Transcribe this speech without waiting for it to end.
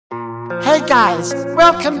Hey guys,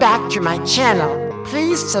 welcome back to my channel.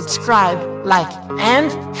 Please subscribe, like,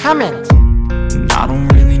 and comment. And I don't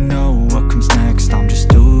really know what comes next. I'm just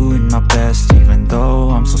doing my best, even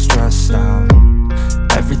though I'm so stressed out.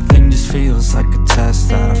 Everything just feels like a test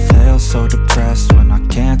that I fail, so depressed when I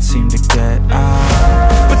can't seem to get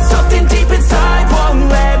out. But something deep inside won't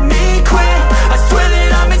let me quit. I swear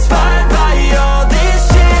that I'm inspired by all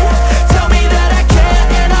this shit. Tell me that I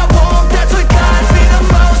can and I won't. That's what guides me the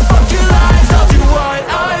most. Fuck your lies, I'll do what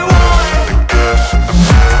I want. The gas in the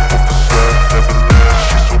middle of the set, never leave.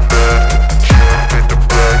 She's so bad that the can't hit the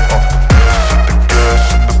brag. The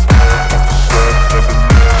gas in the middle of the set, never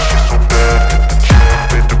leave. She's so bad that the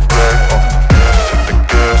can't hit the brag. The gas in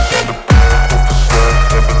the middle of the set,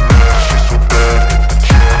 never leave. She's so bad that the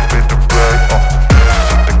can't hit the brag.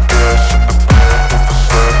 The gas in the middle of the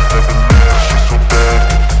set, never leave. She's so bad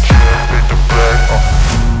that the can't hit the brag.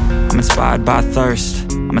 I'm inspired by thirst,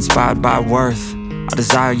 I'm inspired by worth. I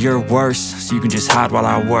desire your worst, so you can just hide while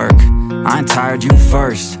I work. I ain't tired, you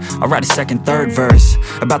first. I'll write a second, third verse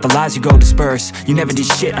about the lies you go disperse. You never did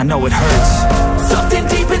shit, I know it hurts.